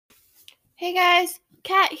Hey guys,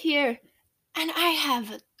 Kat here, and I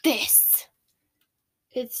have this.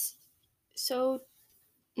 It's so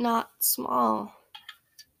not small.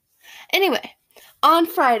 Anyway, on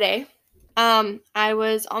Friday, I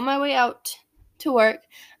was on my way out to work.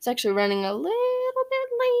 I was actually running a little bit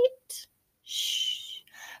late. Shh.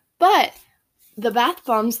 But the bath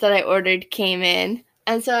bombs that I ordered came in,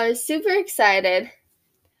 and so I was super excited.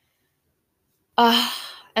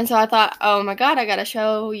 And so I thought, oh my god, I gotta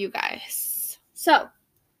show you guys. So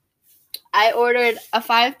I ordered a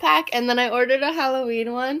 5-pack, and then I ordered a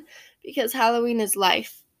Halloween one because Halloween is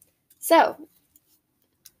life. So,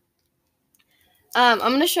 I'm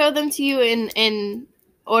going to show them to you in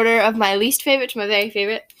order of my least favorite to my very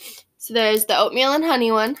favorite. So there's the oatmeal and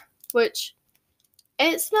honey one, which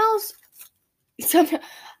it smells,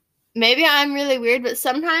 maybe I'm really weird, but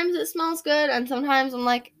sometimes it smells good, and sometimes I'm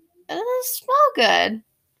like, it doesn't smell good.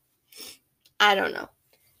 I don't know.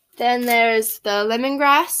 Then there's the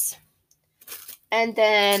lemongrass, and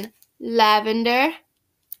then lavender,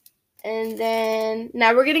 and then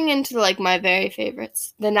now we're getting into like my very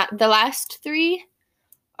favorites. The last three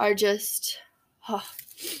are just,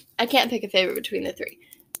 I can't pick a favorite between the three.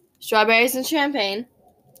 Strawberries and champagne.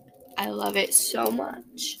 I love it so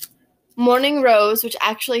much. Morning rose, which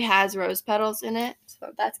actually has rose petals in it,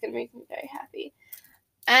 so that's gonna make me very happy.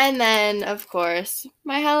 And then, of course,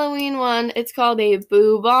 my Halloween one. It's called a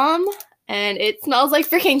Boo Bomb, and it smells like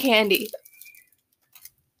freaking candy.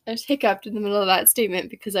 I just hiccuped in the middle of that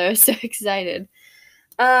statement because I was so excited.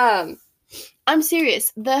 I'm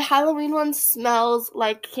serious. The Halloween one smells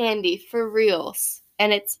like candy for reals,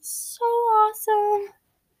 and it's so awesome.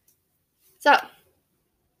 So,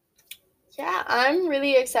 yeah, I'm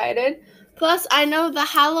really excited. Plus, I know the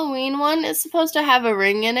Halloween one is supposed to have a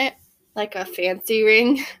ring in it, like a fancy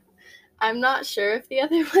ring. I'm not sure if the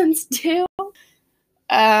other ones do.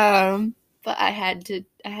 But I had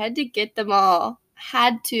to get them all.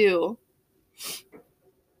 Had to.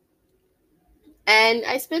 And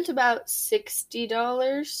I spent about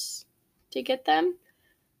 $60 to get them.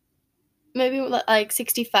 Maybe like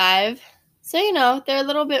 $65. So, they're a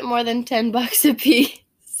little bit more than $10 a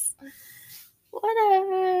piece.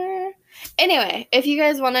 Whatever. Anyway, if you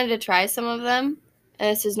guys wanted to try some of them, and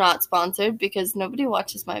this is not sponsored because nobody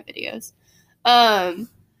watches my videos,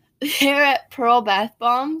 they're at Pearl Bath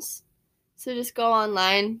Bombs. So just go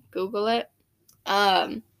online, Google it.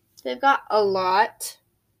 They've got a lot.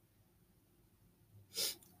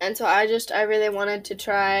 And so I really wanted to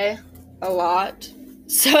try a lot.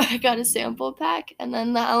 So I got a sample pack and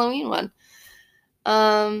then the Halloween one.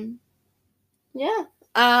 Yeah.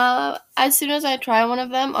 As soon as I try one of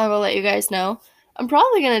them, I will let you guys know. I'm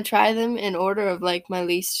probably going to try them in order of like my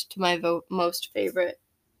least to my most favorite.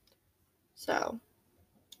 So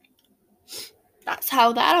that's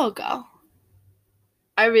how that'll go.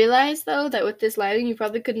 I realized though that with this lighting you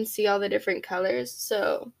probably couldn't see all the different colors,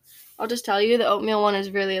 so I'll just tell you the oatmeal one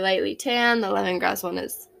is really lightly tan, the lemongrass one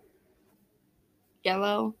is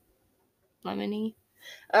yellow, lemony.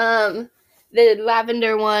 The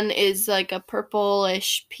lavender one is like a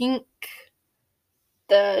purplish pink.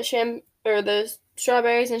 The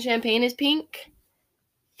strawberries and champagne is pink.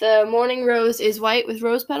 The morning rose is white with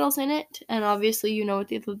rose petals in it, and obviously you know what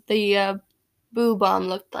the Boo Bomb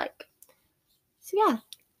looked like. So yeah.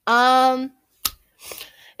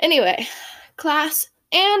 Anyway, class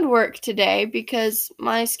and work today because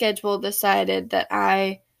my schedule decided that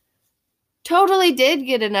I totally did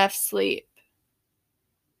get enough sleep.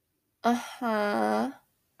 So, I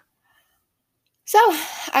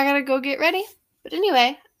gotta go get ready. But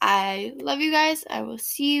anyway, I love you guys. I will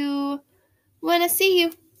see you when I see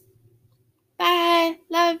you. Bye.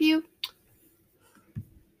 Love you.